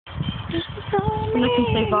I'm looking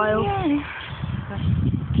so vile.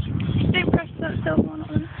 Don't press that silver one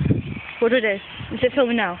on. What do I do? Is it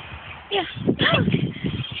filming now? Yeah.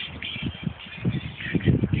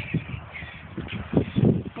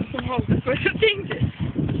 For some changes.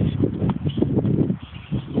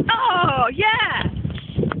 Oh, yeah!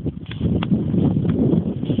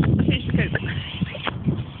 I finished the Coke.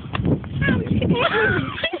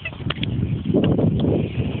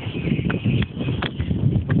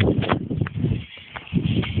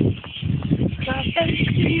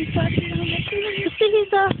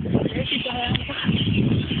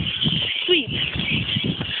 Sweet.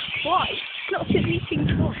 Why? It's not a good eating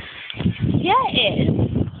toy. Yeah, it is.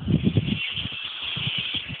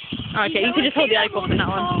 Okay, you can just hold the icon for that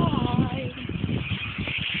one.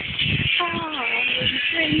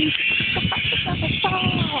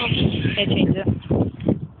 Okay, change it.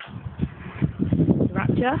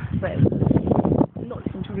 Rapture. Wait. I'm not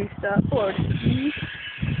listening to Rooster or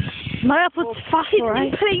My upload's fast,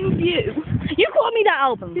 alright? Plain View. You got me that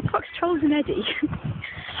album. The Cox Trolls and Eddie.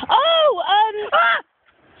 Oh,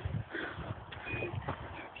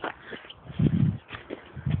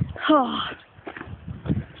 Oh.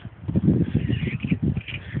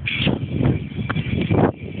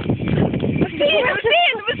 We've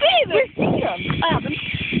seen them. I haven't.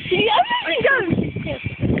 Did you ever go? Yes.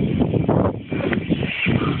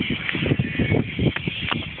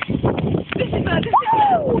 This is bad.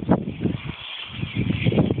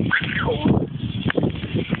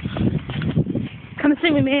 Come and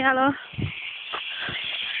sing with me, Ella.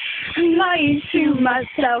 I'm lying to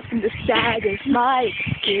myself and the saddest my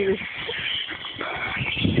excuse.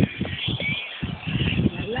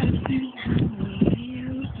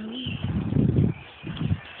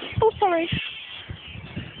 Oh, sorry.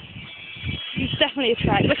 It's definitely a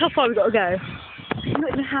track. Look how far we've got to go.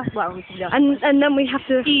 Not even half well, we can go. And then we have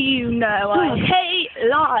to... You know I hate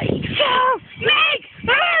life.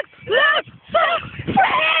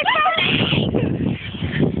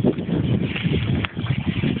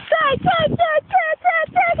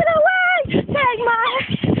 Take it away! Take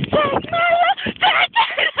my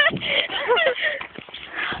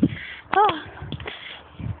Oh.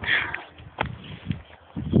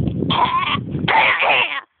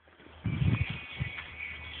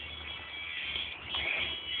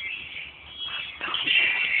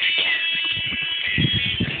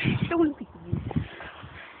 Don't look at you.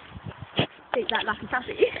 Take that Laffy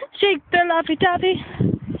Taffy. Shake the Laffy Taffy.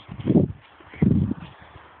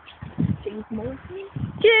 James Morrison.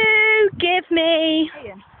 You give me.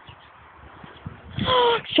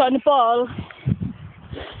 Shot in the ball.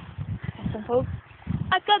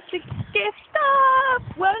 I got the gift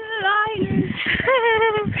of one line.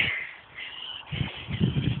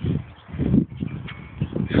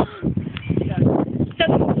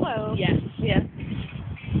 Well, Yeah. yeah.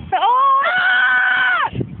 Oh! Ah!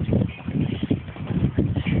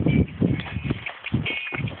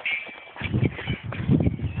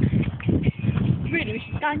 Really, we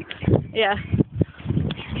should stand. Yeah.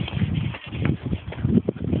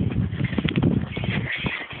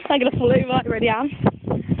 I'm gonna fall over. I already am.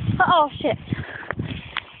 Oh shit.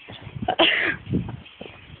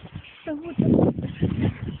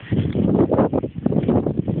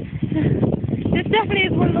 This definitely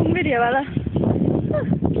is one long video, Ella.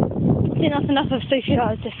 I think that's enough of Sophie and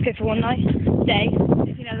I's disco for one night. Day.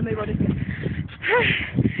 You know the move on is good.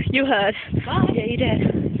 You heard. Bye. Yeah, you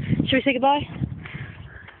did. Should we say goodbye?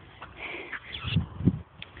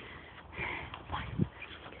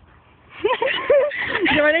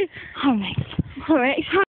 You ready? Alright. Alright.